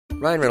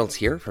Ryan Reynolds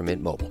here from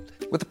Mint Mobile.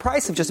 With the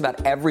price of just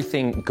about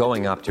everything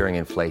going up during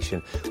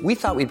inflation, we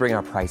thought we'd bring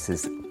our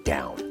prices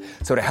down.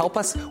 So to help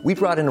us, we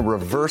brought in a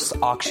reverse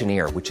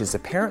auctioneer, which is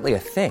apparently a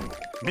thing.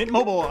 Mint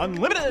Mobile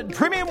Unlimited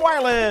Premium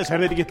Wireless. How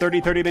to get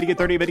 30, 30, bit to get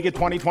 30, bit to get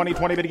 20, 20,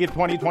 20, bit to get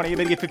 20, 20,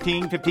 bit to get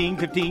 15, 15,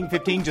 15,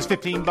 15, just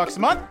 $15 a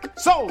month?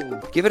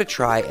 Sold! Give it a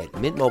try at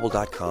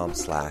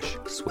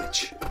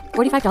mintmobile.com/switch.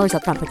 $45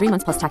 up front for 3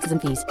 months plus taxes and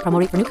fees. Promo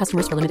rate for new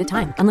customers for limited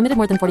time. Unlimited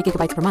more than 40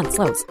 gigabytes per month.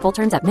 Slows full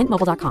terms at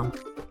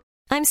mintmobile.com.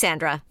 I'm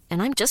Sandra,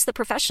 and I'm just the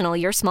professional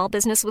your small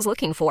business was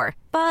looking for.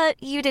 But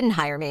you didn't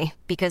hire me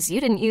because you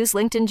didn't use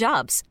LinkedIn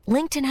Jobs.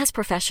 LinkedIn has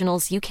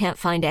professionals you can't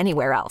find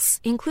anywhere else,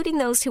 including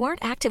those who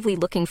aren't actively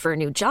looking for a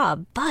new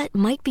job, but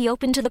might be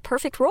open to the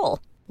perfect role,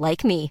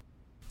 like me.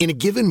 In a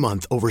given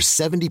month, over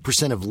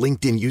 70% of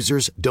LinkedIn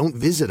users don't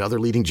visit other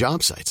leading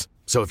job sites.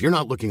 So if you're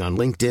not looking on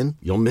LinkedIn,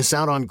 you'll miss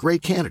out on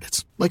great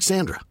candidates like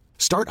Sandra.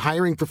 Start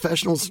hiring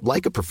professionals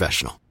like a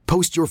professional.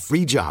 Post your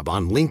free job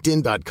on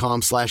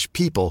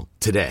linkedin.com/people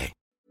today.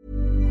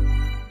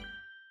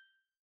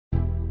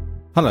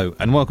 Hello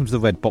and welcome to the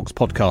Red Box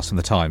podcast from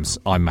The Times.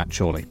 I'm Matt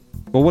Chorley.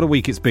 Well, what a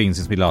week it's been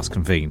since we last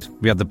convened.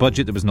 We had the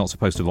budget that was not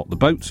supposed to rock the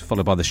boat,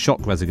 followed by the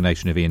shock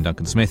resignation of Ian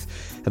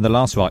Duncan-Smith, and the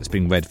last rites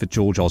being read for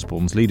George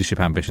Osborne's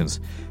leadership ambitions.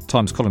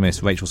 Times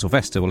columnist Rachel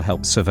Sylvester will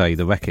help survey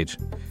the wreckage.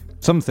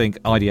 Some think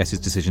IDS's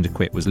decision to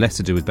quit was less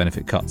to do with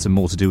benefit cuts and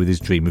more to do with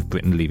his dream of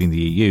Britain leaving the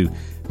EU.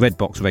 Red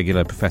Box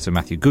regular Professor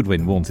Matthew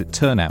Goodwin warns that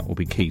turnout will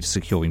be key to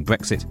securing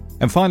Brexit.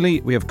 And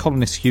finally, we have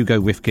columnist Hugo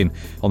Rifkin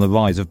on the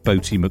rise of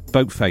Boaty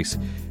McBoatface.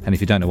 And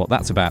if you don't know what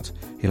that's about,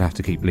 you'll have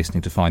to keep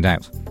listening to find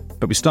out.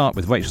 But we start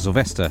with Rachel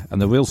Sylvester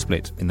and the real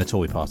split in the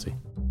Tory party.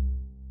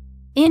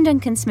 Ian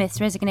Duncan-Smith's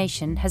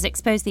resignation has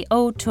exposed the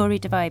old Tory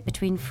divide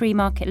between free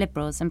market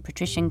liberals and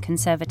patrician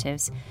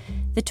conservatives.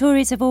 The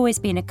Tories have always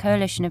been a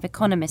coalition of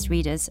economist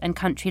readers and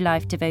country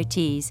life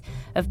devotees,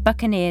 of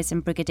buccaneers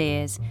and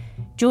brigadiers.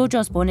 George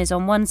Osborne is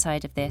on one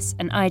side of this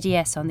and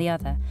IDS on the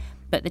other,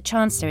 but the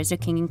Chancellor is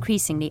looking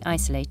increasingly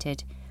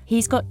isolated.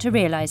 He's got to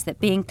realise that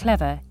being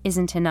clever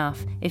isn't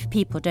enough if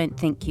people don't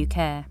think you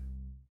care.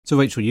 So,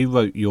 Rachel, you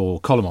wrote your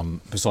column on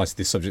precisely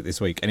this subject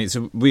this week, and it's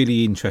a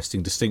really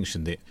interesting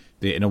distinction that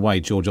in a way,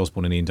 George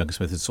Osborne and Ian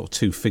Duncan-Smith are sort of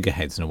two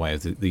figureheads, in a way,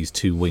 of these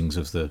two wings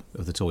of the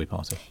Tory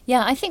party.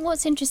 Yeah, I think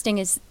what's interesting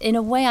is, in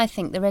a way, I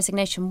think the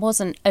resignation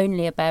wasn't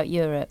only about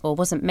Europe, or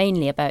wasn't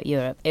mainly about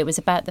Europe. It was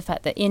about the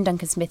fact that Ian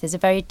Duncan-Smith is a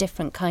very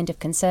different kind of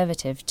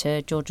conservative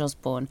to George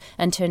Osborne,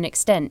 and to an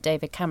extent,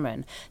 David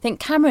Cameron. I think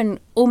Cameron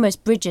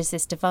almost bridges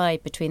this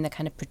divide between the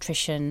kind of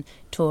patrician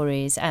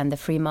Tories and the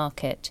free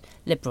market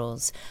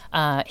liberals.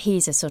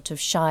 He's a sort of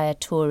Shire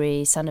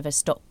Tory, son of a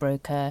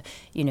stockbroker,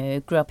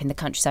 grew up in the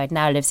countryside,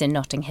 now lives in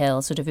Notting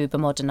Hill, sort of uber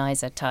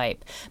moderniser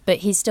type. But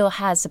he still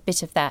has a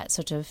bit of that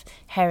sort of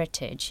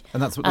heritage.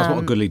 And that's what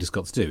a good leader's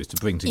got to do, is to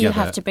bring together. You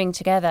have to bring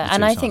together.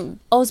 And I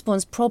think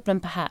Osborne's problem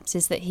perhaps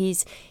is that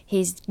he's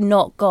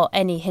not got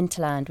any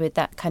hinterland with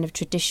that kind of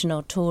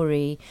traditional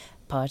Tory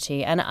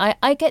party. And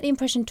I get the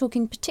impression,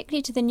 talking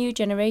particularly to the new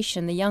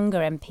generation, the younger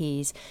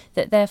MPs,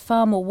 that they're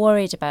far more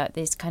worried about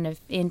this kind of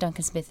Ian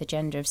Duncan-Smith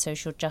agenda of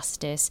social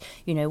justice,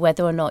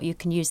 whether or not you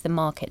can use the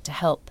market to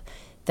help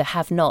the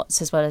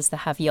have-nots as well as the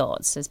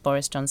have-yachts, as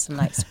Boris Johnson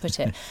likes to put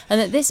it. And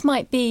that this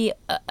might be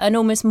an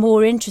almost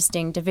more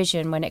interesting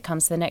division when it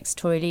comes to the next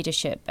Tory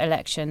leadership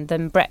election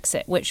than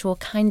Brexit, which will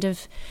kind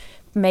of,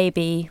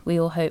 maybe, we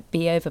all hope,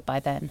 be over by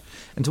then.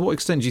 And to what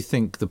extent do you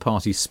think the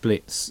party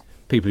splits?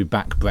 People who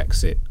back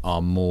Brexit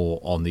are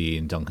more on the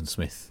Ian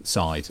Duncan-Smith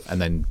side,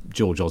 and then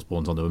George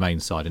Osborne's on the Remain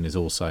side, and is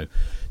also...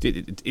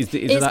 Is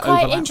it's that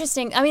quite overlap?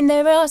 Interesting. I mean,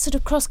 there are sort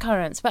of cross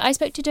currents, but I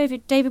spoke to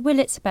David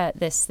Willits about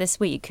this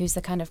week, who's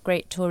the kind of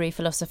great Tory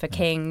philosopher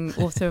king,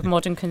 author of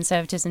Modern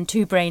Conservatism,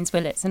 Two Brains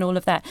Willits and all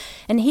of that.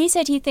 And he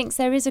said he thinks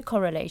there is a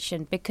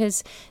correlation,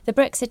 because the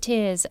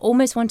Brexiteers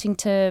almost wanting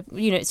to,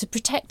 it's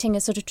protecting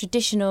a sort of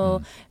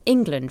traditional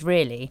England,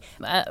 really,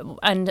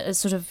 and a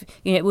sort of,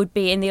 it would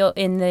be in the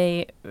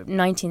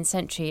 19th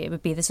century, it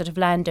would be the sort of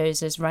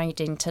Landowsers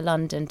riding to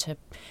London to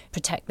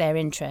protect their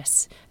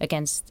interests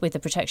with the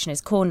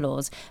protectionist Corn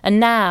Laws. And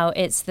now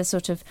it's the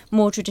sort of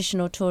more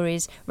traditional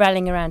Tories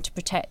rallying around to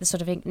protect the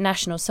sort of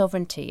national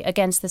sovereignty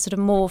against the sort of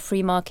more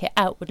free market,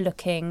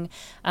 outward-looking,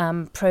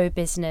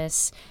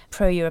 pro-business,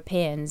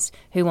 pro-Europeans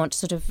who want to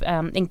sort of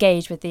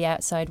engage with the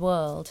outside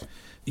world.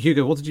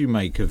 Hugo, what did you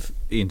make of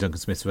Ian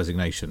Duncan-Smith's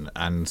resignation,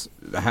 and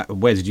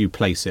where did you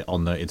place it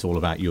on the it's all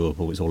about Europe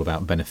or it's all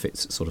about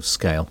benefits sort of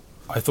scale?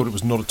 I thought it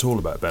was not at all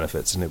about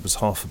benefits, and it was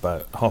half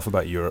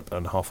about Europe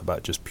and half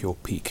about just pure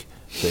pique.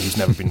 That he's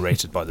never been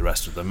rated by the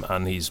rest of them,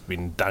 and he's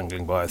been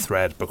dangling by a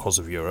thread because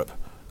of Europe.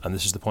 And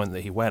this is the point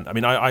that he went. I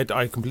mean,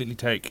 I completely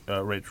take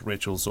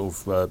Rachel's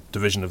sort of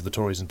division of the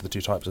Tories into the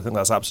two types. I think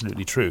that's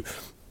absolutely true.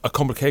 A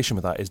complication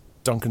with that is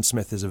Duncan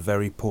Smith is a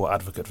very poor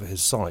advocate for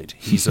his side.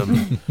 He's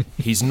and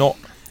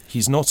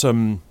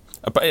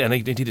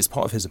indeed it's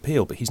part of his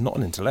appeal, but he's not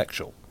an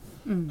intellectual.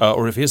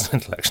 or if he is an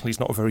intellectual, he's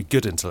not a very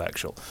good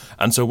intellectual.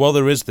 And so while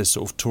there is this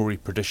sort of Tory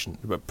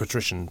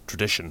patrician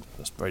tradition,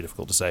 that's very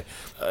difficult to say,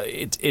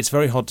 it's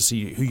very hard to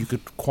see who you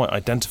could quite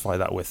identify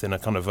that with in a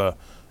kind of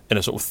in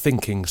a sort of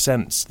thinking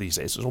sense these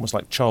days. It's almost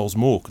like Charles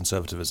Moore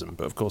conservatism,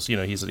 but of course,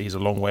 he's a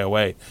long way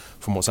away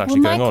from what's actually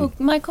going on.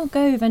 Michael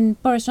Gove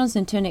and Boris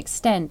Johnson, to an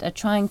extent, are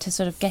trying to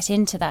sort of get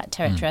into that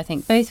territory, I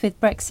think, both with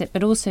Brexit,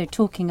 but also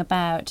talking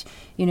about,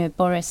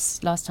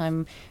 Boris, last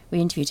time we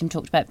interviewed him,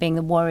 talked about being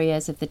the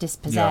warriors of the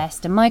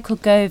dispossessed. And Michael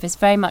Gove is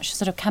very much a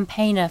sort of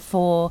campaigner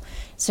for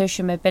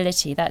social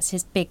mobility. That's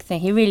his big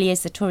thing. He really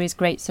is the Tories'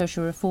 great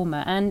social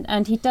reformer.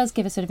 And he does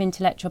give a sort of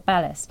intellectual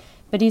ballast.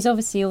 But he's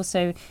obviously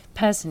also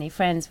personally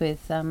friends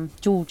with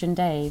George and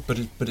Dave.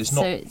 But it's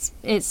not.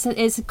 So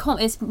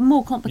it's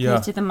more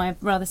complicated than my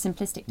rather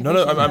simplistic. No,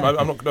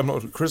 I'm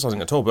not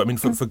criticising at all. But I mean,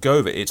 for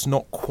Gove, it's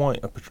not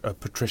quite a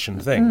patrician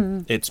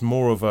thing. It's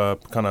more of a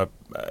kind of.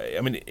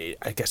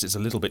 I guess it's a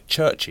little bit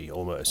churchy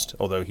almost.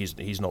 Although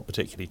he's not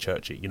particularly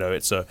churchy.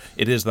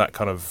 It is that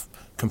kind of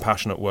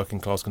compassionate working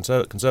class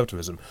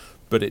conservatism.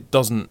 But it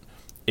doesn't.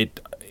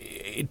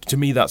 To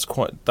me, that's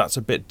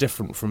a bit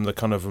different from the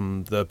kind of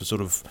the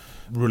sort of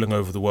ruling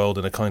over the world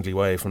in a kindly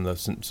way from the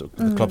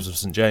clubs of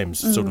St James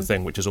sort of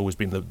thing, which has always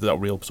been that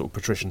real sort of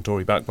patrician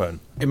Tory backbone.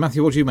 Hey,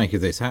 Matthew, what do you make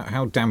of this?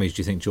 How damaged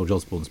do you think George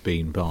Osborne's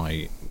been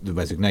by the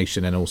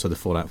resignation and also the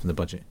fallout from the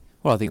budget?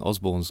 Well, I think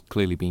Osborne's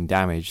clearly been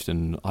damaged,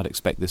 and I'd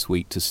expect this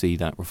week to see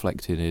that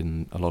reflected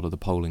in a lot of the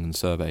polling and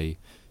survey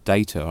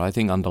data. I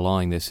think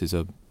underlying this is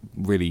a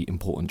really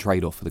important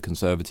trade-off for the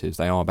Conservatives.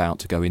 They are about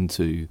to go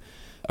into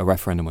a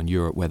referendum on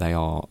Europe where they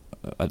are,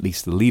 at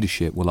least the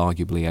leadership, will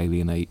arguably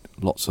alienate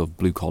lots of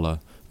blue-collar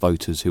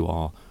voters who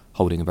are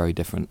holding a very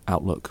different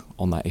outlook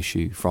on that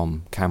issue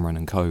from Cameron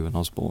and Co and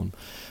Osborne.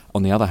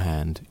 On the other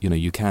hand,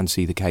 you can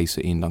see the case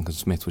that Ian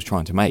Duncan-Smith was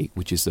trying to make,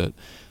 which is that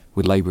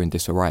with Labour in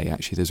disarray,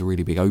 actually there's a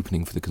really big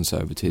opening for the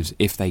Conservatives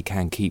if they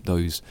can keep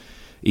those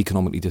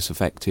economically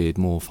disaffected,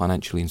 more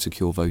financially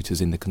insecure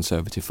voters in the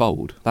Conservative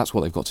fold. That's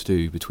what they've got to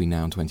do between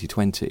now and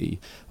 2020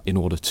 in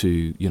order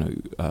to,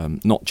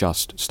 not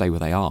just stay where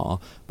they are,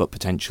 but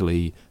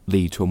potentially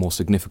lead to a more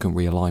significant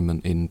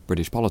realignment in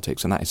British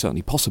politics. And that is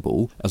certainly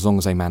possible as long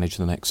as they manage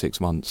the next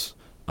 6 months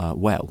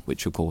well,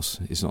 which of course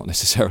is not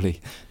necessarily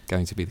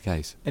going to be the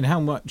case. And how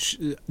much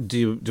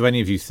do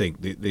any of you think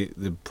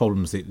the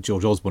problems that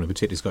George Osborne in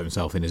particular has got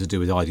himself in is to do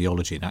with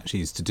ideology, and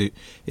actually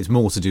it's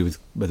more to do with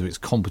whether it's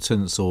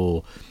competence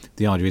or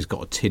the idea he's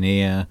got a tin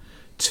ear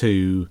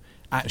to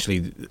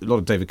actually a lot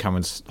of David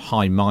Cameron's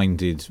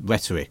high-minded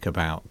rhetoric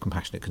about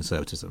compassionate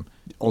conservatism?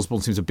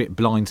 Osborne seems a bit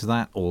blind to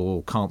that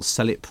or can't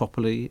sell it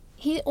properly.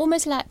 He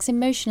almost lacks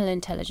emotional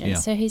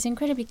intelligence, so he's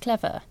incredibly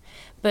clever,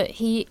 but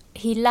he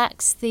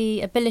lacks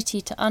the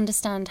ability to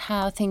understand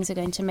how things are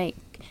going to make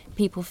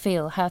people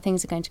feel, how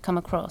things are going to come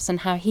across, and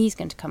how he's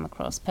going to come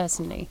across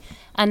personally.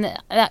 And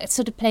that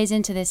sort of plays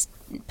into this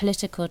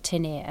political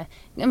tin ear.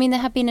 I mean, there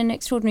have been an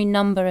extraordinary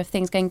number of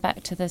things going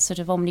back to the sort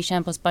of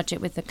omni-shambles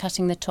budget with the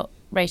cutting the top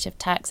rate of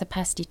tax,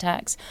 opacity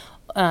tax,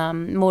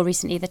 more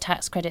recently the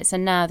tax credits,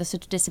 and now the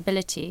sort of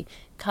disability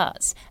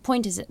cuts.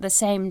 Point is, at the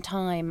same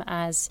time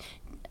as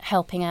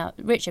helping out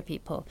richer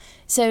people.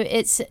 So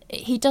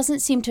he doesn't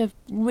seem to have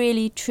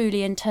really truly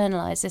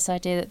internalised this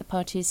idea that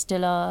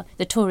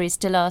the Tories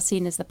still are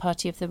seen as the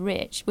party of the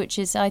rich, which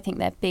is, I think,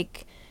 their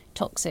big,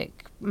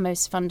 toxic,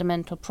 most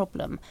fundamental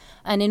problem.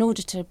 And in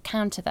order to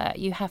counter that,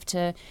 you have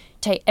to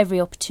take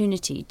every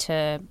opportunity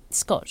to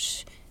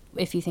scotch,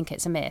 if you think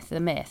it's the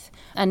myth.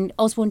 And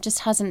Osborne just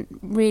hasn't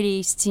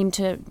really seemed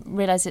to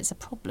realise it's a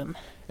problem.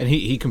 And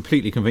he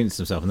completely convinced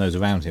himself and those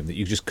around him that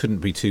you just couldn't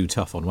be too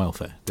tough on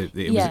welfare.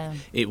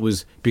 It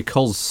was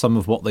because some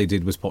of what they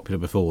did was popular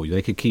before.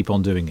 They could keep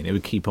on doing it. It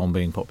would keep on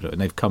being popular. And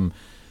they've come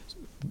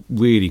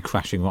really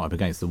crashing right up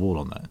against the wall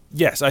on that.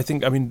 Yes, I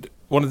think,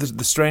 one of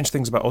the strange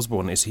things about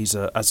Osborne is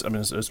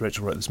as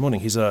Rachel wrote this morning,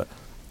 he's an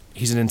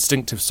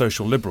instinctive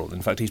social liberal.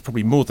 In fact, he's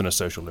probably more than a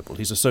social liberal.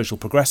 He's a social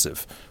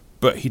progressive.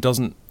 But he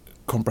doesn't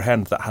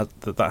comprehend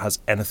that has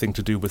anything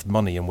to do with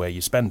money and where you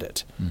spend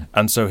it.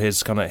 And so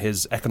his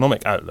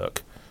economic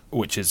outlook,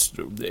 which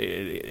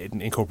it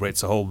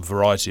incorporates a whole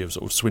variety of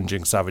sort of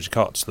swinging savage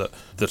cuts that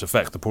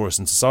affect the poorest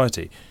in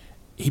society,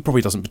 he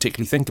probably doesn't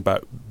particularly think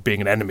about being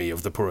an enemy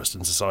of the poorest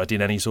in society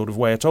in any sort of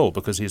way at all,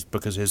 because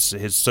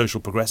his social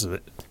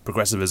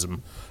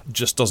progressivism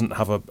just doesn't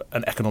have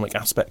an economic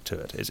aspect to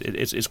it.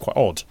 It's quite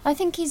odd. I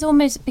think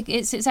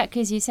it's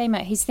exactly as you say,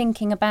 Matt. He's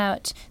thinking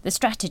about the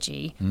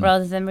strategy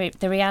rather than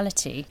the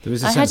reality. There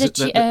is a sense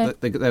that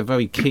they're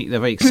very key. They're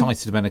very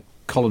excited about a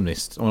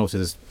columnist.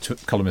 Obviously,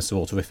 columnists are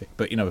all terrific,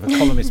 but if a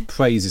columnist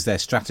praises their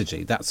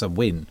strategy, that's a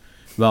win,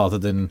 rather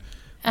than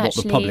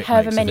actually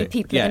however many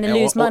people are going to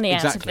lose money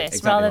out of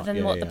this, rather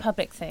than what the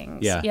public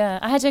thinks.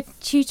 I had a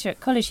tutor at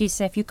college who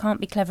said, if you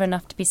can't be clever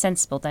enough to be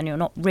sensible, then you're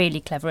not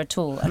really clever at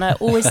all. And I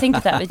always think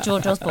of that with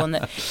George Osborne,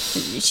 that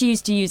she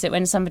used to use it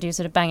when somebody was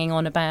sort of banging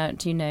on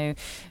about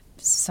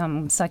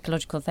some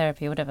psychological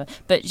therapy or whatever,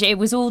 but it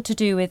was all to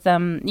do with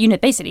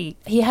basically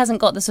he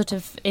hasn't got the sort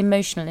of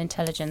emotional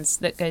intelligence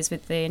that goes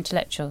with the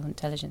intellectual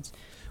intelligence.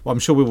 Well, I'm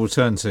sure we will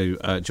return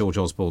to George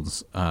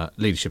Osborne's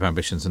leadership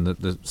ambitions and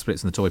the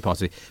splits in the Tory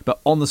party. But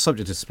on the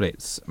subject of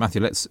splits,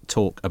 Matthew, let's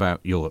talk about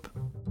Europe.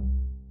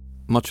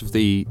 Much of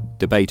the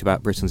debate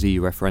about Britain's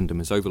EU referendum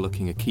is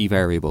overlooking a key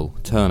variable,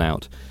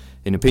 turnout.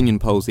 In opinion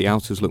polls, the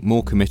outers look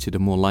more committed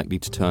and more likely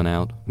to turn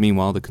out.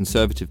 Meanwhile, the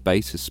Conservative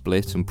base is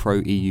split and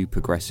pro-EU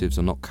progressives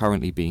are not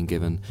currently being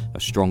given a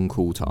strong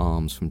call to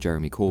arms from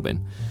Jeremy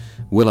Corbyn.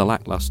 Will a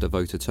lacklustre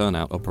voter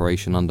turnout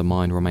operation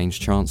undermine Remain's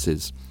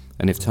chances?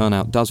 And if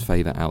turnout does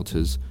favour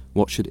outers,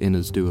 what should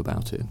inners do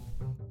about it?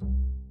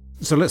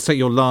 So let's take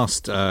your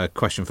last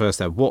question first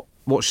there.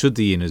 What should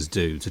the inners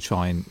do to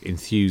try and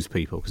enthuse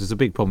people? Because it's a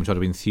big problem trying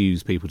to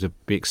enthuse people to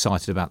be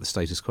excited about the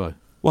status quo.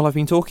 Well, I've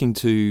been talking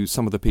to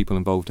some of the people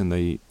involved in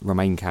the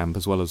Remain camp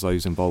as well as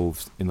those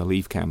involved in the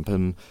Leave camp,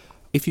 and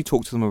if you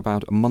talk to them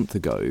about a month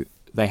ago,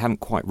 they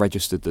hadn't quite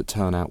registered that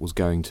turnout was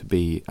going to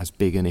be as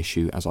big an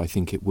issue as I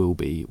think it will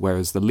be,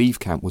 whereas the Leave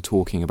camp were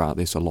talking about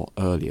this a lot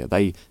earlier.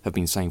 They have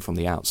been saying from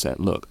the outset,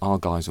 look, our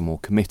guys are more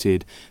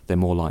committed, they're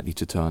more likely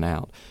to turn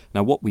out.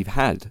 Now, what we've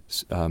had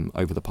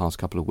over the past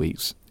couple of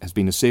weeks has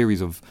been a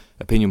series of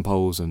opinion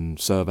polls and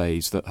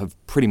surveys that have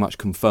pretty much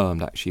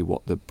confirmed actually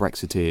what the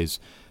Brexiteers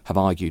have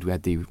argued. We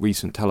had the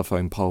recent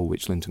telephone poll,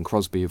 which Linton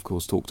Crosby, of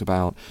course, talked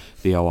about,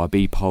 the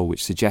ORB poll,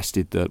 which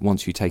suggested that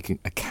once you take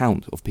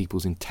account of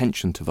people's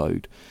intention to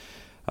vote,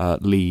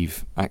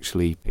 Leave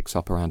actually picks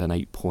up around an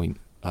 8-point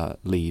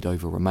lead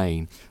over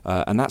Remain.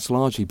 And that's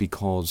largely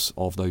because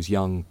of those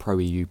young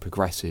pro-EU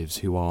progressives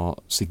who are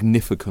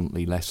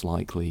significantly less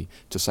likely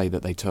to say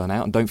that they turn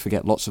out. And don't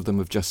forget, lots of them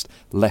have just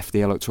left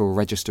the electoral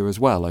register as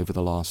well over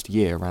the last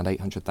year. Around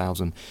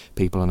 800,000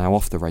 people are now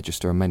off the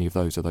register, and many of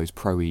those are those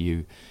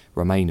pro-EU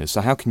Remainers.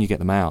 So how can you get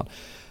them out?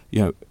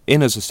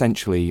 Inners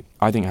essentially,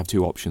 I think, have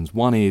two options.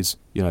 One is,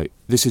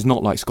 this is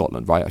not like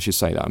Scotland, right? I should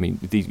say that. I mean,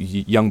 the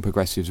young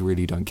progressives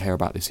really don't care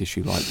about this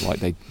issue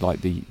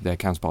like their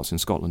counterparts in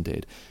Scotland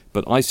did.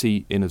 But I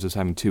see inners as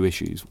having two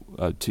issues,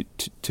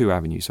 two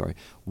avenues. Sorry.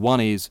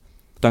 One is,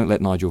 don't let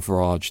Nigel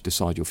Farage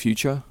decide your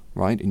future,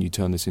 right? And you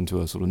turn this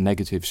into a sort of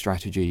negative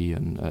strategy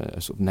and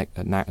a sort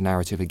of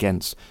narrative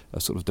against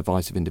a sort of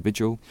divisive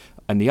individual.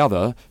 And the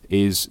other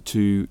is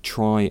to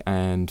try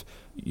and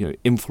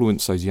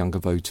influence those younger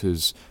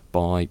voters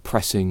by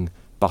pressing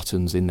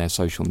buttons in their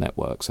social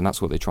networks, and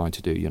that's what they're trying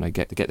to do.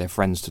 Get their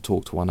friends to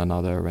talk to one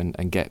another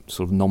and get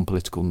sort of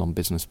non-political,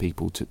 non-business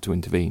people to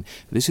intervene.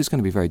 This is going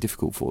to be very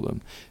difficult for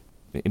them.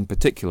 In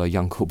particular,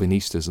 young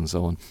Corbynistas and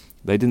so on.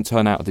 They didn't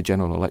turn out at the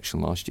general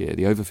election last year.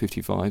 The over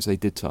 55s, they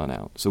did turn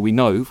out. So we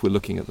know, if we're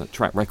looking at the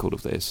track record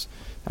of this,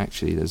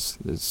 actually there's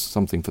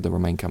something for the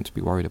Remain camp to be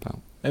worried about.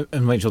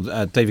 And Rachel,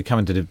 David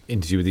Cameron did an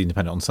interview with The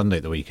Independent on Sunday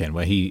at the weekend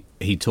where he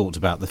talked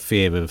about the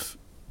fear of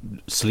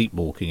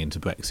sleepwalking into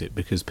Brexit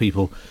because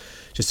people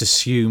just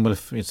assume, well,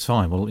 if it's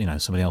fine, well,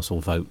 somebody else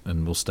will vote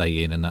and we'll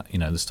stay in, and that,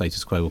 the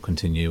status quo will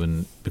continue,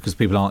 and because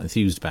people aren't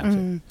enthused about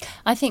it.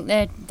 I think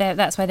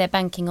that's why they're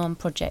banking on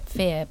Project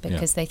Fear,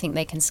 because they think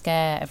they can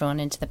scare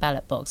everyone into the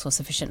ballot box, or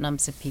sufficient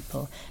numbers of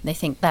people. They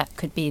think that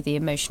could be the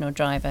emotional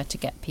driver to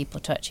get people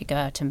to actually go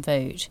out and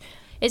vote.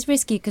 It's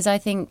risky because I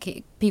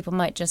think people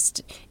might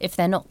just, if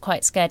they're not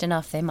quite scared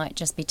enough, they might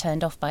just be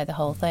turned off by the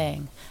whole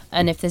thing.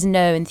 And if there's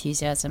no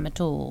enthusiasm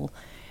at all,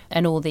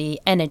 and all the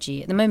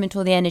energy, at the moment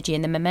all the energy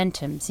and the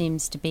momentum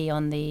seems to be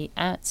on the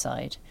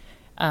outside.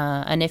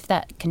 And if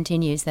that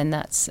continues, then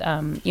that's,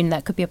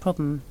 that could be a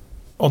problem.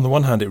 On the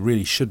one hand, it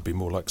really should be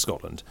more like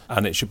Scotland,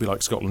 and it should be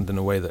like Scotland in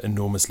a way that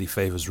enormously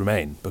favours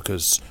Remain,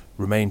 because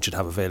Remain should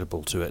have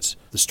available to it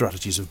the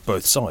strategies of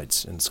both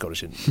sides in the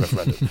Scottish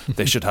referendum.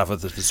 They should have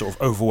the sort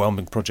of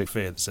overwhelming Project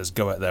Fear that says,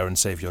 go out there and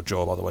save your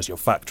job, otherwise your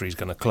factory's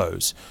going to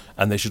close.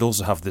 And they should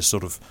also have this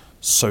sort of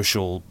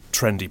social,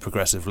 trendy,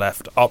 progressive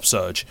left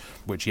upsurge,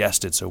 which Yes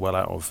did so well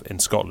out of in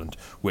Scotland,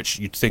 which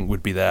you'd think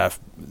would be there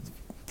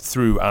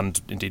through and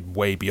indeed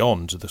way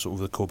beyond the sort of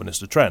the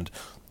Corbynista trend.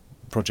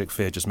 Project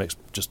Fear just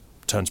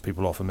turns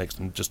people off and makes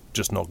them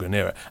just not go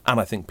near it. And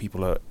I think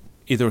people are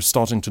either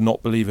starting to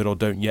not believe it or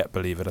don't yet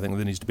believe it. I think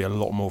there needs to be a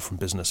lot more from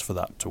business for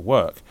that to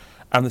work.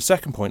 And the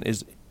second problem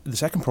is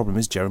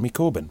Jeremy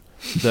Corbyn.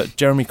 That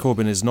Jeremy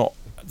Corbyn is not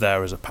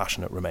there as a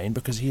passionate Remain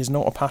because he is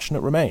not a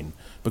passionate Remain.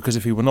 Because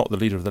if he were not the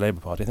leader of the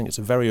Labour Party, I think it's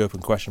a very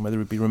open question whether it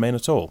would be Remain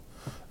at all.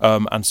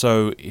 And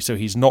so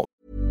he's not.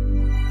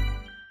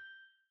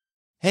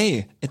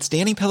 Hey, it's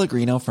Danny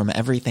Pellegrino from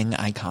Everything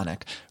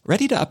Iconic.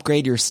 Ready to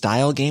upgrade your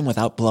style game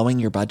without blowing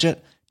your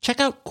budget?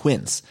 Check out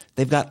Quince.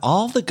 They've got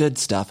all the good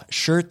stuff,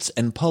 shirts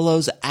and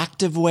polos,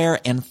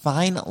 activewear, and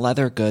fine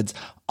leather goods,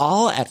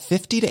 all at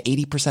 50 to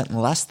 80%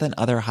 less than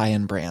other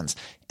high-end brands.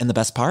 And the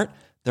best part?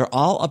 They're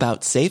all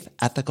about safe,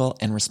 ethical,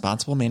 and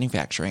responsible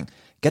manufacturing.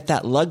 Get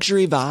that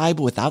luxury vibe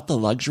without the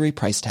luxury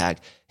price tag.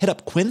 Hit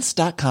up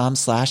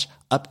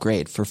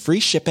quince.com/upgrade for free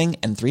shipping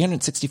and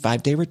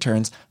 365-day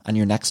returns on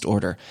your next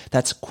order.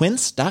 That's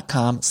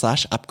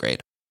quince.com/upgrade.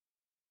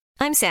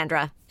 I'm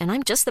Sandra, and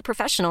I'm just the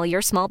professional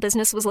your small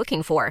business was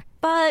looking for.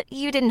 But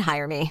you didn't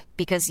hire me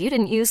because you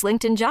didn't use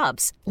LinkedIn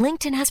Jobs.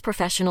 LinkedIn has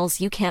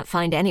professionals you can't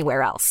find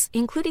anywhere else,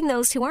 including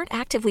those who aren't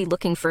actively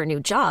looking for a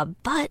new job,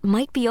 but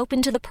might be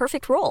open to the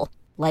perfect role,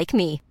 like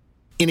me.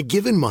 In a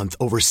given month,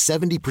 over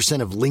 70%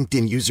 of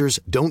LinkedIn users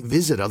don't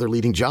visit other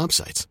leading job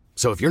sites.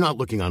 So if you're not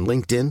looking on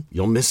LinkedIn,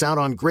 you'll miss out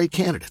on great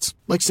candidates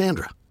like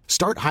Sandra.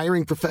 Start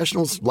hiring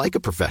professionals like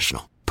a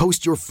professional.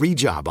 Post your free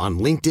job on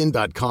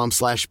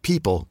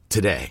linkedin.com/people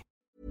today.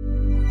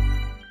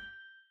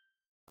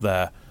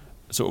 They're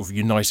sort of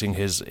uniting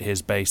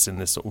his base in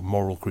this sort of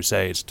moral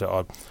crusade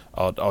to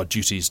our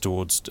duties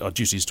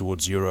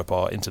towards Europe,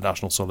 our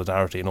international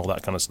solidarity and all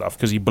that kind of stuff,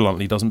 because he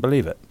bluntly doesn't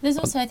believe it. There's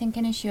also, I think,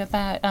 an issue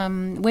about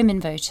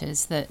women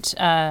voters that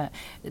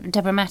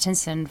Deborah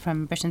Mattinson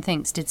from Britain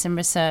Thinks did some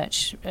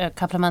research a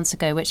couple of months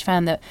ago which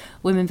found that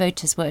women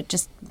voters were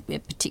just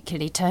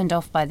particularly turned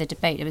off by the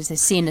debate. It was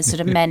seen as sort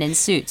of men in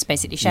suits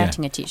basically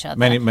shouting at each other.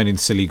 Men in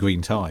silly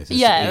green ties.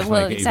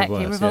 Well,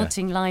 exactly,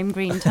 revolting lime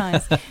green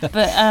ties.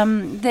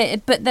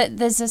 But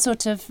there's a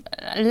sort of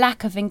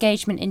lack of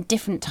engagement in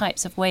different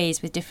types of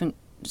ways with different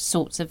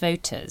sorts of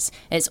voters.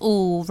 It's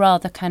all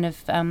rather kind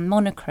of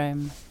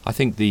monochrome. I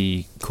think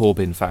the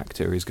Corbyn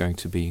factor is going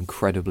to be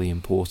incredibly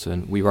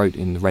important. We wrote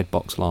in the Red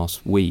Box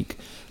last week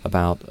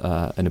about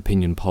an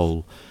opinion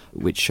poll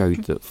which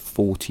showed that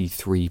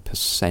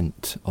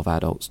 43% of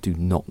adults do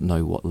not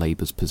know what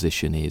Labour's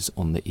position is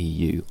on the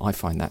EU. I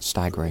find that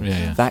staggering.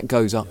 Yeah. That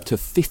goes up to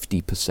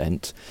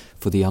 50%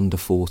 for the under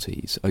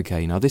 40s.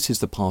 Okay, now this is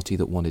the party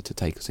that wanted to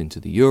take us into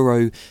the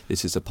Euro.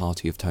 This is the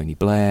party of Tony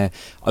Blair.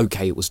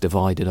 Okay, it was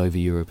divided over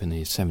Europe in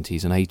the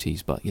 70s and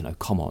 80s, but, you know,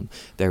 come on.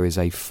 There is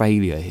a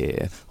failure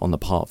here on the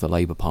part of the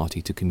Labour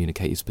Party to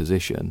communicate its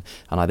position.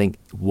 And I think,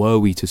 were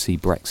we to see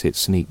Brexit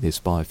sneak this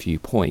by a few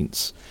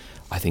points,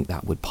 I think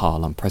that would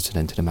pile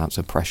unprecedented amounts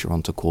of pressure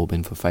onto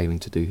Corbyn for failing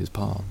to do his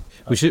part.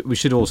 We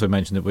should also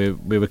mention that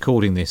we're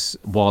recording this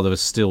while there are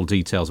still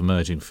details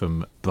emerging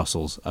from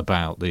Brussels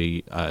about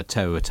the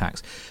terror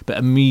attacks. But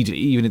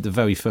immediately, even at the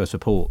very first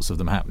reports of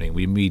them happening,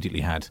 we immediately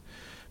had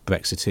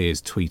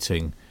Brexiteers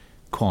tweeting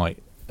quite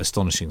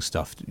astonishing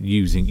stuff,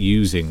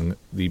 using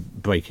the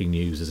breaking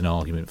news as an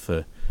argument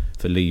for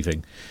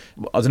leaving.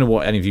 I don't know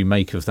what any of you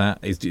make of that.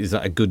 Is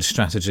that a good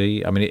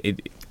strategy? I mean,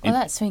 well,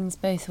 that swings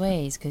both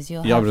ways, because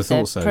you'll have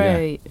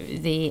the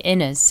the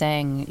inners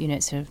saying, you know,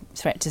 it's a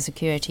threat to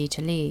security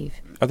to leave.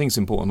 I think it's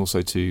important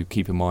also to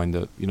keep in mind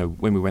that, you know,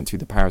 when we went through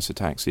the Paris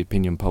attacks, the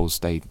opinion polls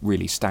stayed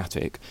really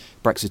static.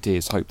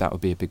 Brexiteers hoped that would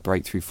be a big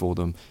breakthrough for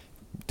them.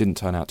 Didn't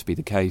turn out to be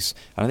the case.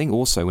 And I think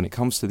also when it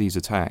comes to these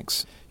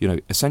attacks, you know,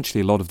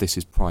 essentially a lot of this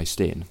is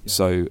priced in. Yeah.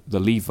 So the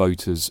Leave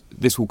voters,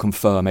 this will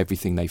confirm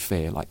everything they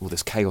fear, like, well,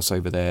 there's chaos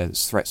over there,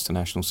 there's threats to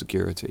national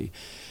security.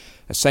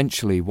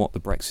 Essentially what the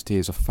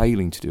Brexiteers are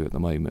failing to do at the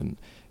moment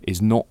is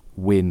not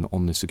win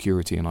on the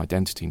security and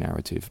identity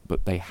narrative,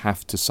 but they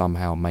have to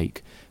somehow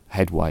make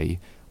headway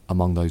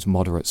among those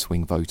moderate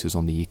swing voters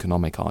on the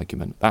economic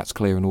argument. That's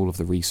clear in all of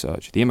the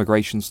research. The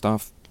immigration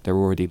stuff, they're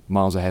already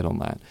miles ahead on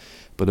that.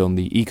 But on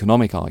the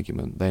economic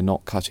argument, they're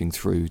not cutting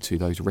through to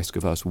those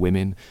risk-averse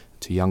women,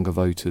 to younger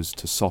voters,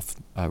 to soft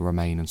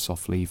Remain and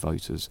soft Leave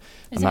voters.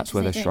 And that's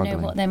where they're struggling. They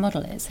don't know what their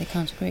model is. They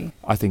can't agree.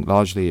 I think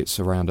largely it's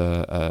around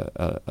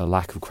a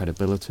lack of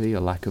credibility,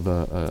 a lack of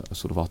a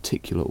sort of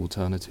articulate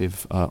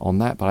alternative on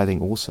that. But I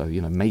think also,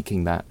 you know,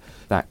 making that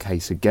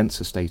case against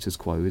the status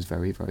quo is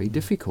very, very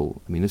difficult.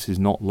 I mean, this is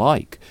not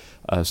like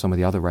some of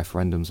the other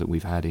referendums that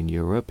we've had in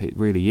Europe. It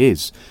really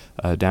is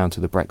down to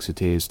the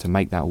Brexiteers to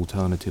make that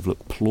alternative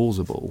look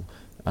plausible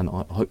and,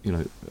 I hope, you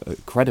know,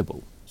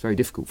 credible. It's very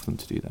difficult for them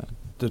to do that.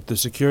 The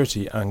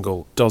security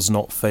angle does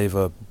not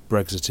favour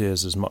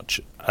Brexiteers as much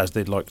as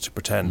they'd like to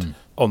pretend.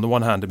 On the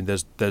one hand, I mean,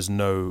 there's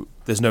no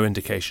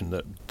indication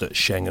that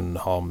Schengen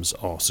harms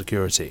our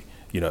security.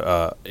 You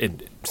know,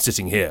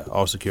 sitting here,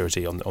 our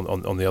security on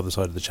the other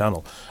side of the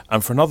channel.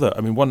 And for another,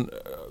 I mean,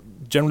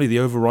 generally the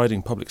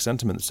overriding public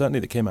sentiment, certainly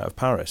that came out of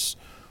Paris,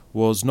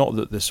 was not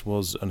that this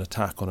was an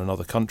attack on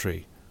another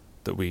country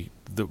that we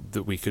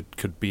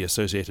could be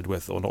associated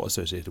with or not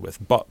associated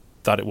with, but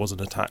that it was an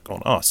attack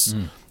on us.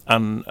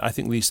 And I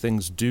think these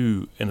things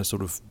do, in a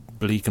sort of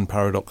bleak and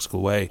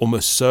paradoxical way,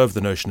 almost serve the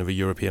notion of a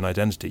European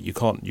identity. You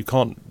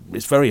can't.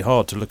 It's very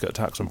hard to look at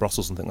attacks on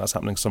Brussels and think that's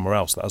happening somewhere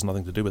else. That has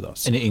nothing to do with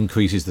us. And it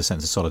increases the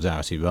sense of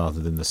solidarity rather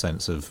than the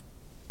sense of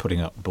putting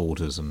up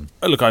borders and.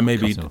 Look, I may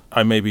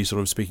be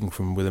sort of speaking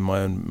from within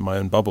my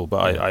own bubble,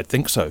 but I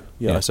think so.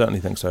 Yeah, I certainly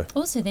think so.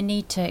 Also, the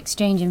need to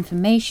exchange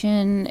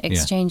information,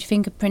 exchange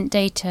fingerprint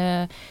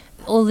data,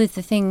 all of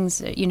the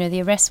things, you know,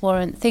 the arrest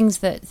warrant, things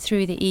that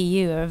through the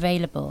EU are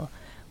available,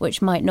 which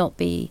might not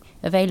be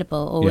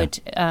available or would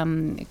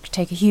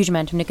take a huge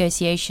amount of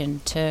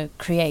negotiation to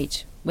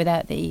create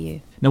without the EU.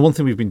 Now, one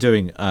thing we've been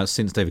doing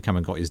since David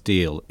Cameron got his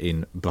deal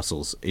in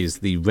Brussels is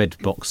the Red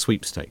Box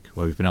sweepstake,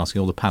 where we've been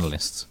asking all the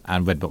panellists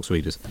and Red Box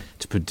readers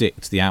to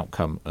predict the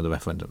outcome of the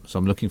referendum. So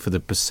I'm looking for the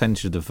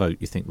percentage of the vote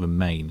you think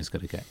Remain is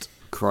going to get.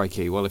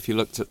 Crikey. Well, if you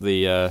looked at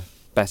the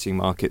betting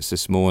markets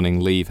this morning,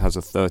 Leave has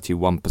a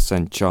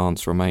 31%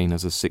 chance, Remain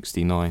has a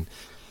 69%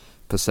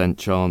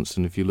 chance.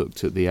 And if you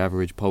looked at the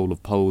average poll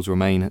of polls,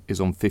 Remain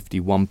is on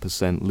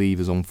 51%, Leave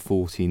is on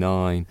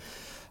 49%.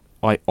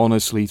 I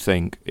honestly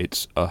think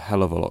it's a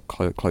hell of a lot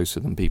closer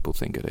than people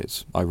think it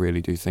is. I really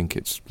do think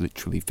it's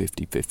literally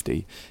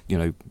 50-50.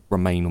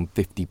 Remain on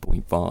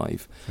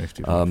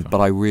 50.5.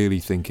 But I really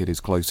think it is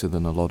closer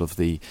than a lot of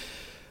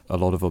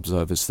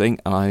observers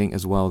think. And I think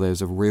as well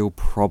there's a real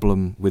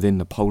problem within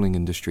the polling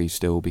industry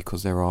still,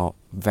 because there are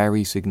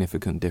very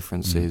significant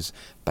differences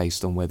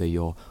based on whether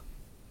you're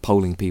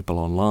polling people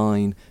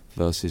online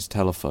versus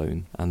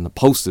telephone. And the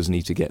pollsters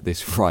need to get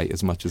this right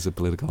as much as the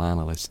political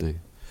analysts do.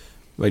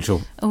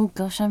 Rachel? Oh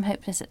gosh, I'm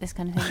hopeless at this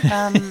kind of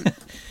thing.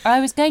 I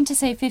was going to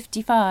say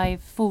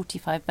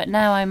 55-45, but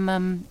now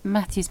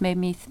Matthew's made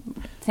me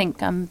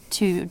think I'm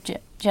too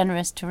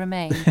generous to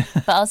Remain.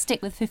 But I'll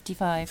stick with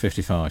 55.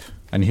 55.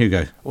 And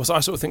Hugo? Well, so I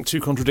sort of think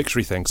two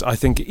contradictory things. I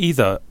think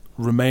either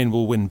Remain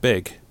will win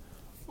big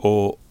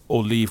or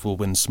Leave will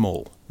win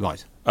small.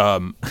 Right.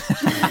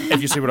 If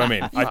you see what I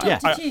mean.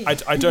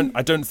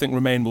 I don't think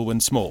Remain will win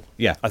small.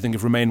 Yeah. I think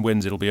if Remain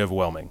wins, it'll be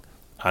overwhelming.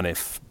 And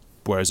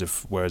whereas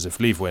if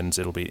Leave wins,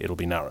 it'll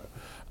be narrow.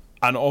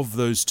 And of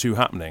those two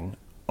happening,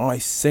 I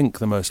think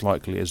the most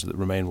likely is that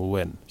Remain will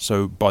win.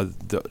 So by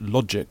the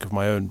logic of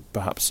my own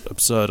perhaps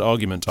absurd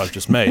argument I've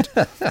just made,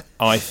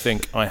 I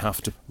think I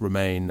have to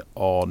Remain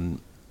on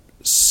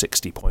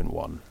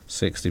 60.1.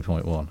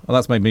 60.1. Well,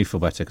 that's made me feel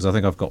better, because I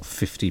think I've got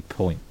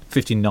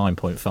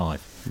 59.5.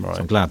 Right.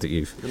 So I'm glad that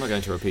You're not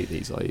going to repeat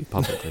these, are you,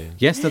 publicly?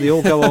 Yes, they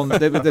all go on.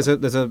 There's a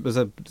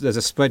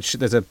spreadsheet.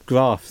 There's a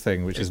graph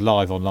thing which is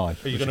live online.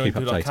 Are you going to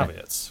include like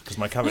caveats? Because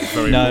my caveat is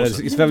very no,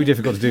 important. it's very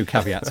difficult to do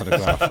caveats on a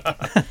graph.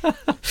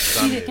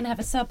 You can have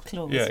a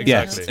subclause. Yeah,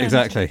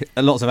 exactly.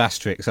 Lots of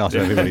asterisks after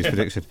everybody's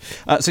prediction.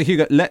 So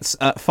Hugo, let's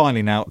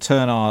finally now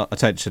turn our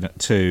attention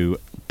to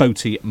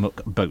Boaty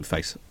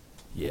McBoatface.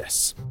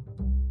 Yes.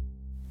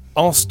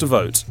 Asked to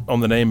vote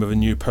on the name of a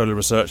new polar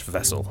research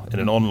vessel in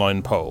an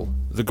online poll,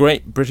 the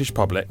great British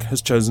public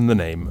has chosen the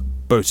name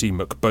Boaty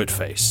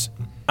McBoatface.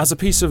 As a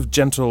piece of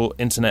gentle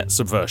internet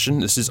subversion,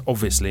 this is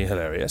obviously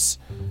hilarious,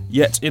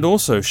 yet it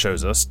also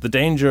shows us the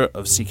danger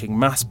of seeking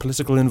mass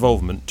political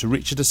involvement to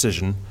reach a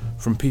decision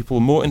from people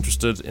more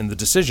interested in the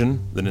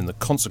decision than in the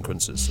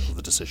consequences of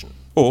the decision.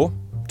 Or,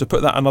 to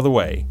put that another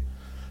way,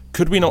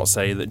 could we not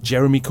say that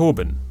Jeremy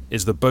Corbyn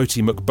is the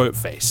Boaty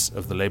McBoatface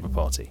of the Labour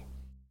Party?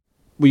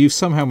 Well, you've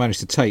somehow managed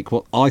to take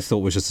what I thought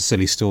was just a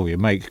silly story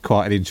and make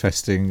quite an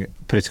interesting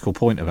political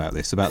point about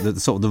this, about the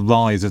sort of the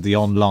rise of the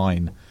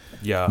online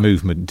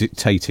movement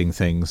dictating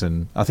things.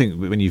 And I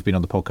think when you've been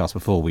on the podcast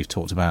before, we've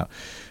talked about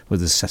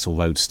whether the Cecil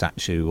Rhodes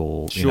statue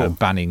or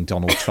banning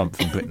Donald Trump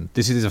from Britain.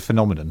 This is a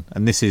phenomenon,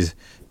 and this is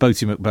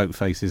Boaty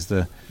McBoatface is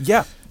the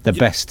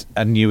best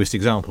and newest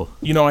example.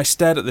 I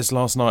stared at this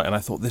last night and I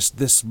thought,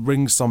 this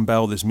rings some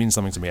bell, this means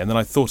something to me. And then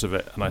I thought of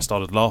it and I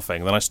started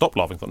laughing. And then I stopped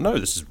laughing and thought, no,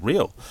 this is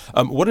real.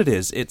 What it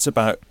is, it's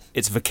about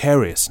its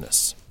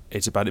vicariousness.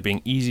 It's about it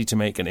being easy to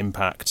make an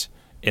impact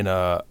in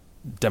a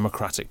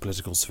democratic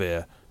political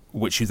sphere,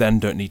 which you then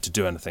don't need to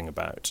do anything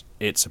about.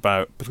 It's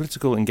about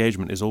political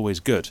engagement is always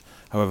good.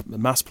 However,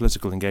 mass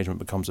political engagement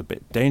becomes a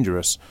bit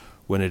dangerous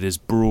when it is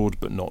broad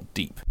but not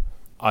deep.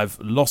 I've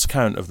lost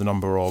count of the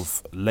number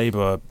of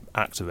Labour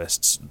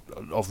activists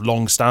of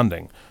long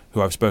standing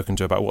who I've spoken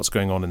to about what's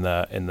going on in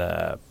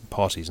their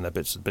parties and their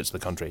bits of the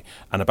country,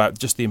 and about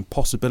just the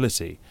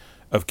impossibility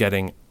of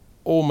getting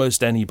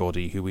almost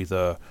anybody who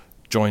either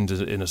joined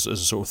as a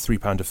sort of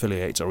 £3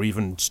 affiliate or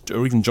even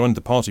joined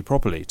the party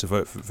properly to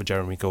vote for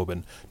Jeremy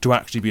Corbyn to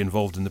actually be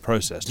involved in the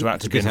process, to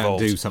actually be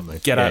involved,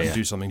 get out and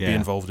do something, be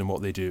involved in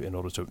what they do in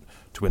order to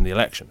win the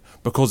election.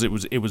 Because it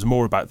was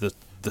more about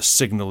the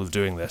signal of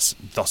doing this,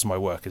 thus my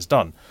work is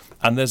done.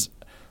 And there's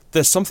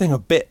something a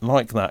bit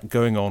like that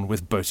going on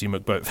with Boaty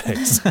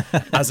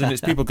McBoatface. As in,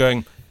 it's people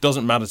going,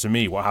 doesn't matter to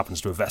me what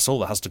happens to a vessel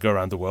that has to go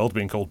around the world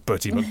being called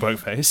Boaty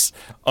McBoatface.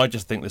 I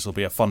just think this will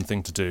be a fun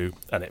thing to do,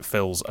 and it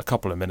fills a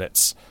couple of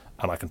minutes,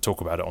 and I can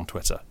talk about it on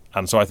Twitter.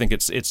 And so I think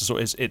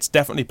it's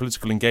definitely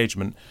political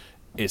engagement.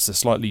 It's a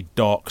slightly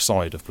dark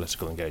side of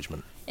political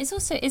engagement. It's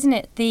also, isn't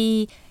it,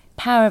 the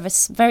power of a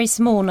very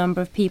small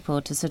number of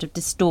people to sort of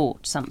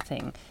distort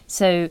something.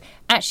 So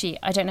actually,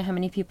 I don't know how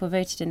many people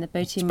voted in the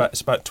Boaty...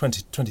 It's about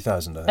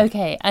 20,000, I think.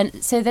 Okay,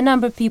 and so the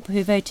number of people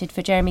who voted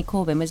for Jeremy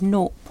Corbyn was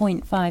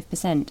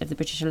 0.5% of the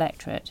British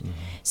electorate. Mm-hmm.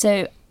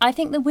 So I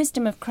think the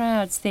wisdom of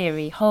crowds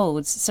theory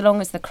holds so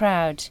long as the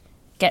crowd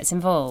gets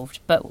involved.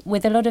 But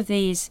with a lot of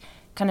these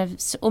kind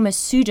of almost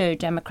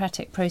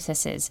pseudo-democratic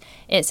processes,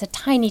 it's a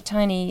tiny,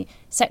 tiny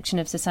section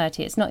of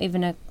society. It's not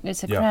even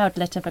it's a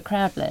crowdlet of a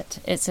crowdlet.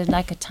 It's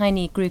like a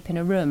tiny group in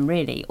a room,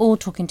 really, all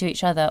talking to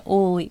each other,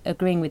 all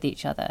agreeing with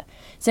each other.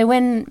 So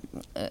when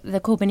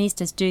the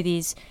Corbynistas do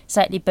these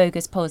slightly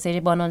bogus polls, they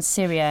did one on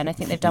Syria, and I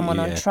think they've done one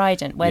on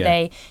Trident, where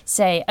they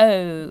say,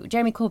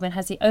 Jeremy Corbyn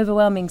has the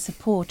overwhelming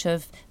support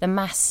of the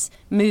mass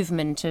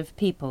movement of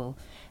people.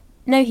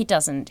 No, he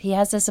doesn't. He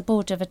has the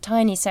support of a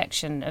tiny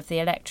section of the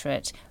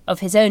electorate, of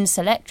his own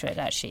selectorate,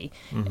 actually,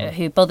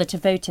 who bothered to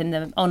vote in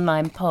the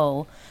online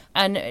poll.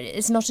 And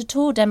it's not at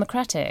all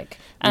democratic.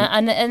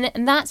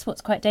 And that's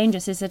what's quite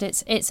dangerous, is that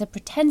it's a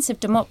pretensive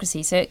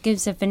democracy, so it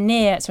gives a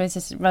veneer... Sorry, this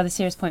is a rather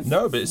serious point.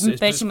 No, but it's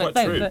quite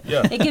true.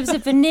 Yeah. It gives a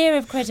veneer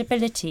of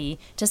credibility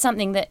to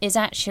something that is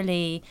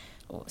actually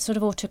sort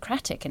of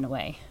autocratic in a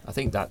way. I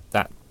think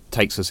that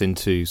takes us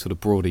into sort of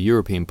broader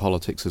European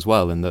politics as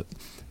well, in that,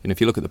 if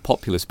you look at the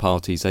populist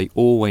parties, they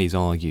always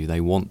argue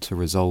they want to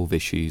resolve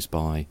issues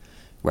by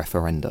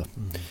referenda.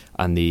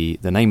 And the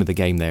name of the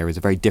game there is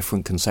a very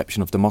different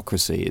conception of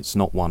democracy. It's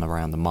not one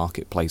around the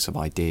marketplace of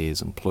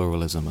ideas and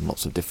pluralism and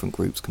lots of different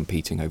groups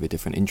competing over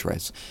different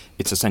interests.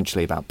 It's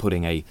essentially about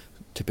putting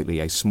typically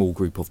a small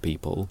group of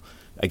people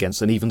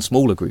against an even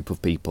smaller group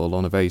of people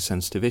on a very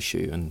sensitive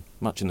issue. And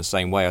much in the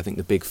same way, I think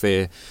the big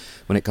fear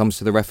when it comes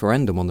to the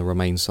referendum on the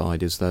Remain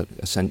side is that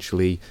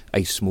essentially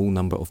a small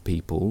number of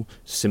people,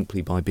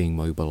 simply by being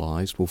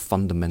mobilised, will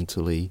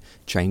fundamentally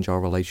change our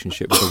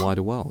relationship with the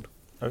wider world.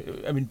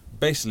 I mean,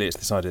 basically it's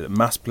this idea that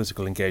mass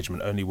political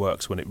engagement only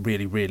works when it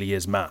really, really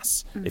is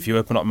mass. If you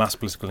open up mass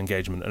political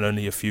engagement and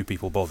only a few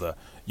people bother,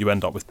 you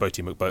end up with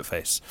Boaty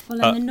McBoatface. Well,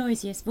 and the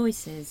noisiest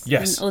voices.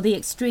 Yes. Or the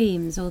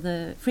extremes, or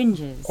the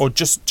fringes. Or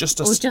just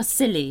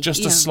silly.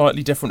 Just a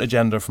slightly different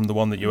agenda from the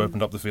one that you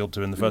opened up the field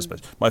to in the first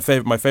place. My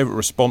favourite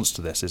response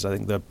to this is, I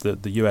think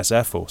the US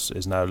Air Force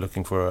is now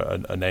looking for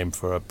a name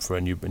for a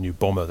new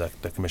bomber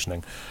they're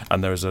commissioning,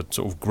 and there is a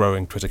sort of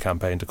growing Twitter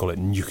campaign to call it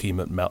Nuki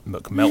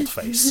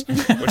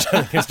McMeltface, which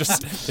I think is just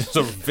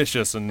sort of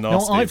vicious and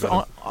nasty.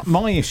 No,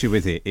 my issue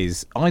with it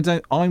is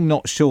I'm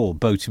not sure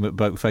Boaty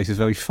McBoatface is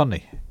very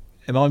funny.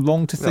 Am I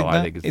wrong to think that?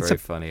 I think it's very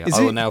funny.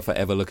 I will now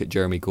forever look at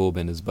Jeremy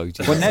Corbyn as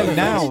Boaty. Well,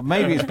 now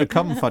maybe it's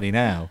become funny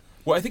now.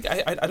 Well, I don't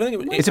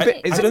think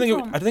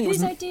it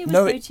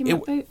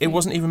was. It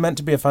wasn't even meant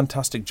to be a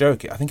fantastic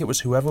joke. I think it was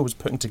whoever was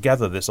putting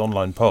together this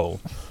online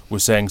poll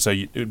was saying,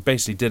 it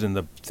basically did in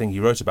the thing he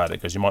wrote about it,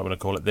 because you might want to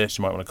call it this,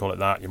 you might want to call it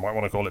that, you might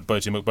want to call it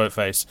Boaty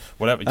McBoatface,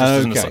 whatever.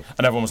 And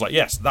everyone was like,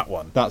 yes, that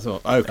one. That's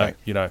all. Okay.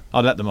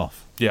 I'll let them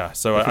off. Yeah.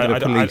 So I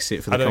don't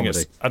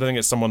think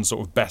it's someone's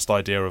sort of best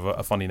idea of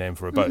a funny name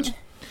for a boat.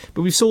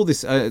 But we saw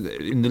this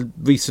in the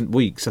recent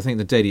weeks. I think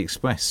the Daily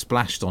Express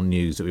splashed on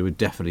news that we were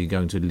definitely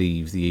going to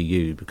leave the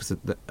EU because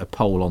a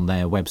poll on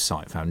their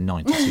website found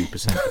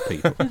 92% of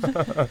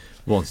people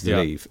wanted to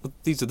leave.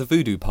 These are the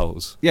voodoo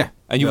polls. Yeah.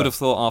 And you would have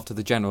thought after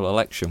the general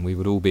election we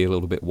would all be a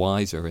little bit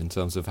wiser in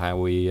terms of how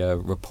we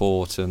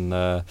report and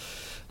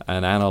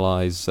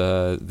analyse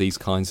these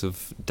kinds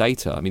of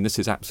data. I mean, this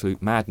is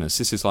absolute madness.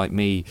 This is like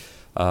me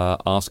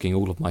asking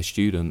all of my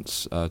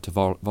students to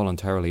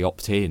voluntarily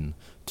opt in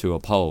to a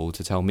poll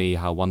to tell me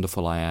how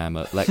wonderful I am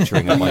at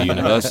lecturing at my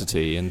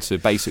university, and to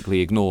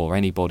basically ignore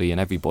anybody and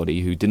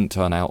everybody who didn't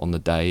turn out on the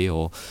day,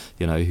 or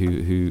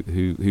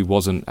who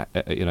wasn't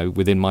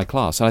within my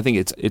class. And I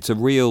think it's a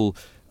real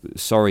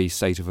sorry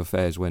state of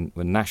affairs when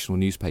national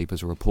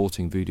newspapers are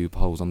reporting voodoo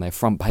polls on their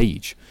front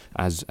page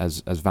as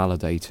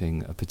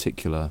validating a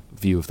particular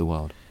view of the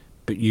world.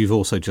 But you've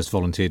also just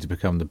volunteered to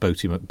become the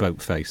Boaty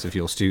McBoatface of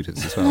your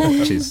students as well,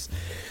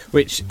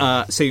 which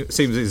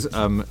seems as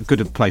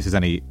good a place as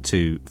any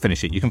to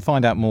finish it. You can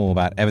find out more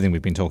about everything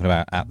we've been talking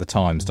about at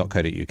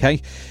thetimes.co.uk.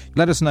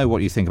 Let us know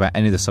what you think about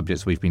any of the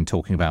subjects we've been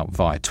talking about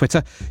via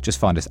Twitter. Just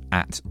find us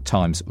at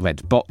Times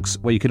Red Box,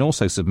 where you can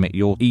also submit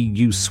your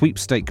EU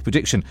sweepstake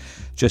prediction.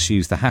 Just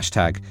use the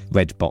hashtag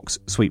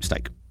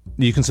RedBoxSweepstake.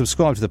 You can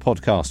subscribe to the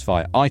podcast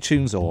via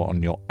iTunes or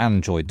on your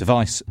Android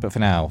device. But for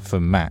now,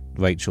 from Matt,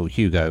 Rachel,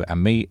 Hugo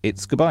and me,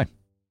 it's goodbye.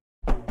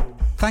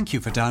 Thank you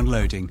for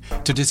downloading.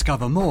 To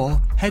discover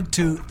more, head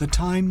to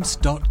thetimes.co.uk.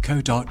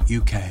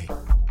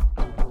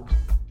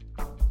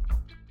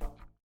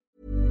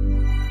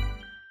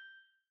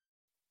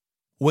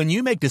 When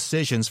you make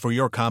decisions for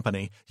your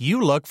company,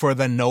 you look for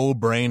the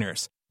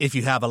no-brainers. If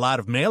you have a lot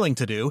of mailing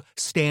to do,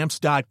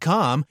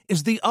 Stamps.com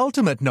is the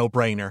ultimate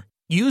no-brainer.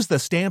 Use the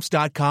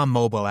Stamps.com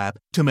mobile app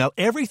to mail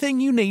everything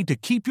you need to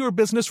keep your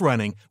business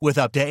running with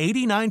up to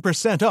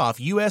 89% off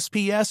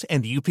USPS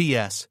and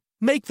UPS.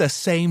 Make the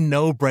same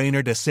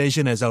no-brainer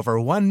decision as over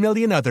 1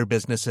 million other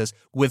businesses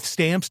with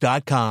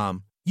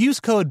Stamps.com. Use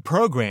code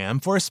PROGRAM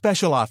for a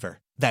special offer.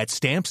 That's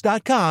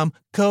Stamps.com,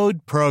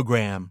 code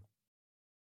PROGRAM.